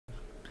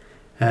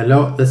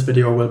Hello, this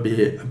video will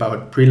be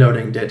about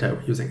preloading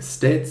data using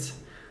states.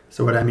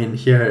 So what I mean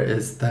here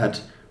is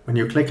that when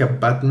you click a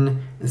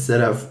button,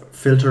 instead of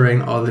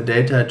filtering all the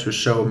data to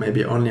show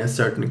maybe only a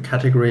certain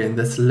category in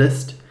this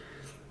list,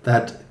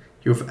 that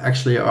you've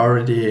actually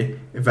already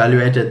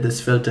evaluated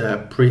this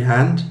filter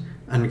pre-hand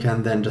and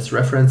can then just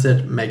reference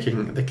it,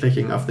 making the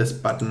clicking of this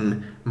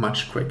button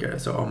much quicker,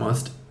 so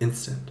almost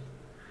instant.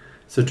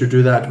 So to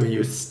do that, we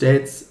use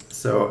states.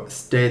 So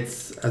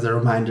states, as a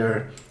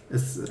reminder,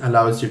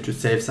 allows you to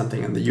save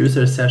something in the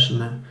user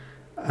session,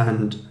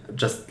 and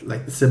just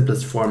like the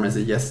simplest form is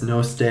a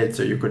yes/no state.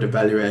 So you could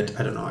evaluate,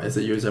 I don't know, is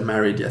a user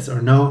married, yes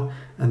or no,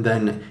 and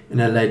then in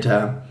a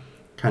later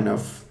kind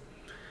of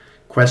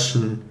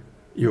question,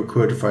 you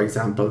could, for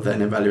example,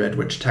 then evaluate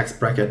which text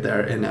bracket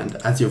they're in. And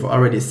as you've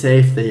already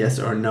saved the yes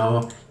or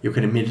no, you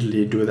can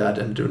immediately do that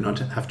and do not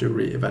have to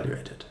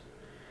re-evaluate it.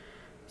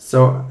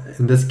 So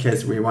in this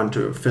case, we want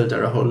to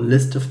filter a whole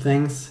list of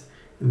things.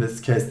 In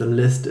this case, the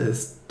list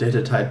is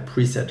data type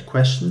preset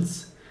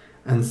questions.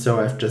 And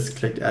so I've just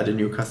clicked add a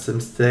new custom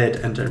state,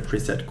 enter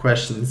preset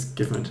questions,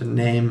 give it a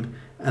name,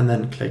 and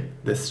then click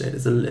this state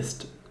as a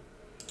list.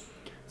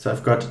 So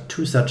I've got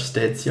two such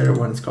states here.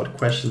 One is called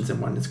questions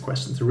and one is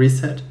questions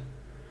reset.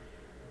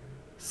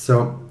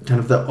 So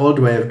kind of the old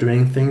way of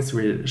doing things,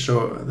 we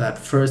show that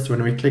first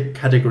when we click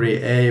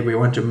category A, we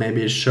want to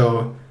maybe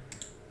show,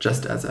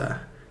 just as a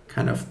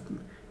kind of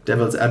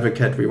devil's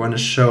advocate, we want to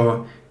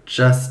show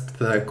just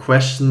the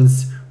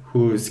questions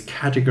whose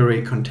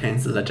category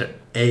contains the letter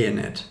A in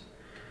it.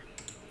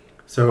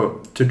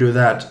 So to do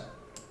that,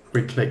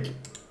 we click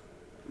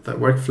the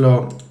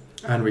workflow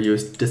and we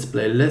use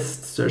display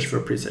list, search for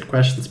preset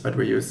questions, but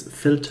we use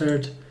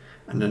filtered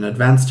and an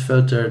advanced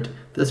filtered.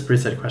 This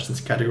preset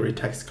questions category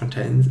text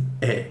contains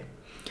A.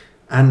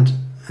 And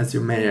as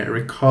you may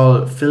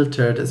recall,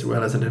 filtered as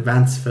well as an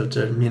advanced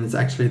filter means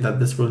actually that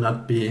this will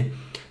not be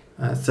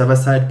server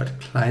side but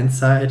client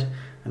side.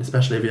 And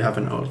especially if you have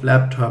an old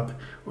laptop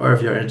or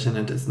if your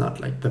internet is not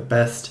like the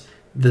best,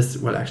 this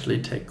will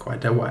actually take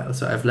quite a while.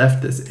 So I've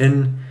left this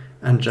in,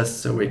 and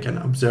just so we can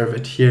observe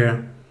it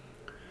here,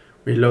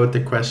 we load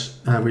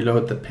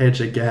the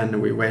page again,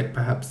 we wait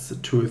perhaps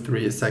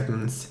 2-3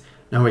 seconds.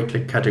 Now we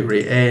click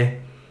category A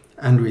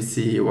and we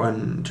see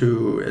 1,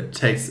 2, it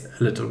takes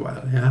a little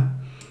while, yeah?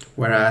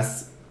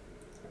 Whereas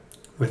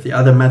with the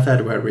other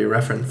method where we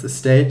reference the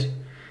state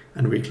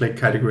and we click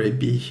category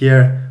B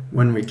here,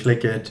 when we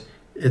click it,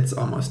 it's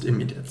almost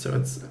immediate. So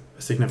it's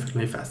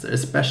significantly faster,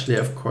 especially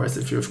of course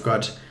if you've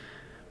got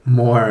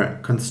more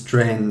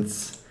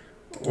constraints,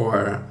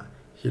 or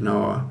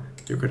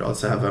you could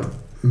also have a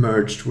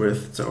merged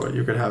with, so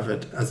you could have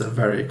it as a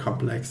very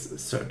complex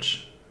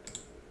search.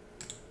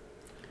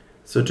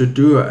 So to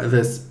do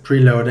this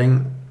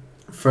preloading,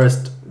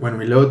 first when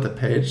we load the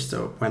page,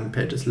 so when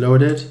page is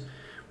loaded,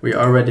 we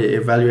already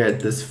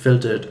evaluate this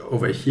filtered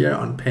over here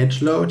on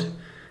page load.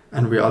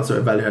 And we also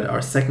evaluate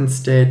our second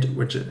state,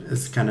 which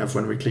is kind of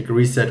when we click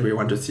reset, we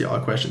want to see all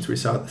questions we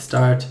saw at the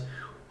start.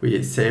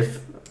 We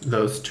save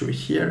those two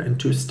here in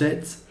two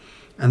states.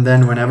 And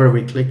then whenever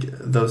we click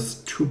those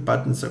two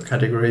buttons, so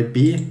category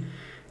B,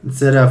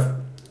 instead of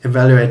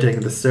evaluating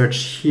the search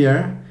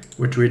here,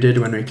 which we did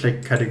when we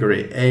click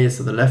category A,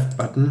 so the left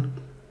button,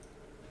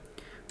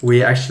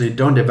 we actually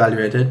don't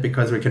evaluate it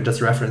because we can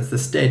just reference the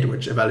state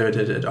which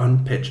evaluated it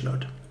on page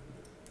load.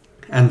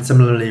 And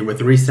similarly with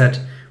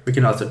reset, we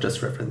can also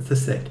just reference the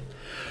state.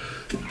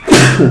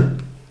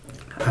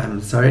 I'm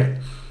sorry.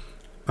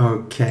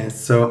 Okay,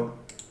 so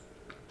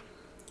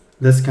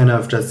this kind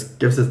of just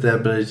gives us the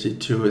ability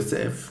to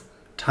save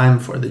time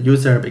for the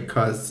user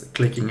because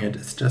clicking it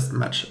is just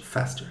much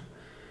faster,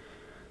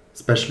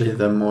 especially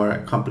the more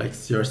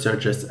complex your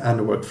searches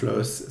and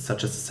workflows,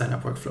 such as the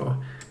sign-up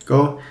workflow,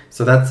 go.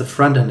 So that's the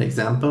front-end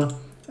example.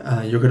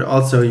 You could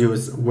also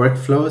use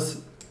workflows.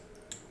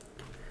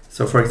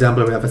 So for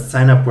example, we have a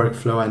sign-up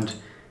workflow, and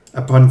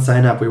upon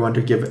sign up, we want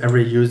to give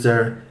every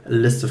user a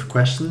list of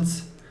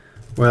questions.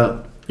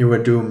 Well, you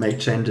would do make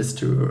changes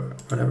to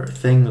whatever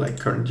thing like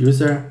current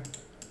user.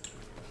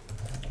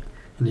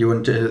 And you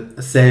want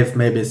to save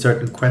maybe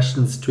certain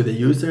questions to the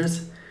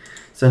users.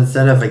 So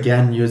instead of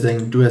again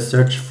do a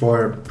search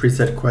for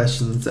preset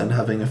questions and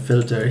having a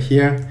filter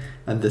here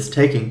and this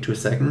taking 2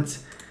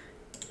 seconds,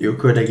 you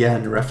could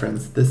again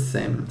reference this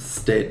same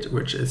state,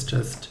 which is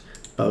just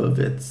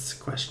Belvitz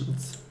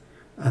questions.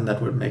 And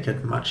that would make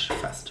it much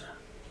faster.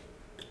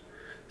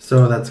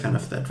 So that's kind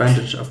of the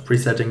advantage of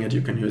presetting it.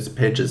 You can use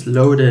pages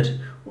loaded,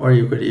 or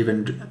you could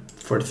even,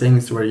 for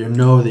things where you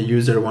know the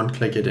user won't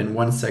click it in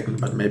 1 second,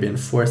 but maybe in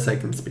 4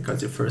 seconds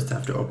because you first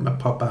have to open a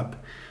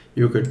pop-up,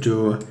 you could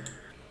do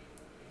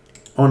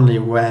only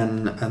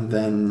when, and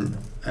then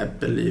I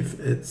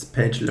believe it's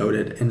page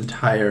loaded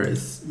entire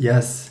is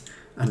yes,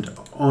 and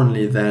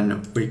only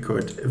then we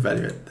could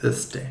evaluate the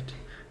state.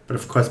 But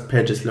of course,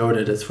 pages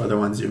loaded is for the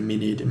ones you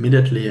need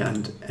immediately,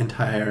 and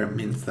entire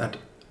means that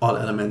all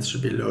elements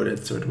should be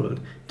loaded, so it will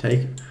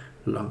take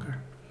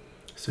longer.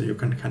 So you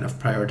can kind of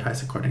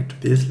prioritize according to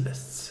these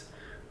lists.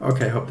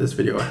 Okay, I hope this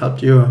video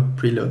helped you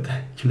preload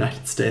the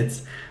United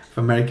States of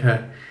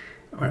America.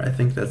 or I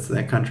think that's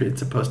the country it's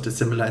supposed to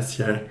symbolize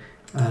here.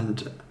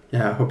 And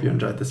yeah, I hope you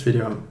enjoyed this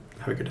video.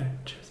 Have a good day.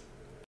 Cheers.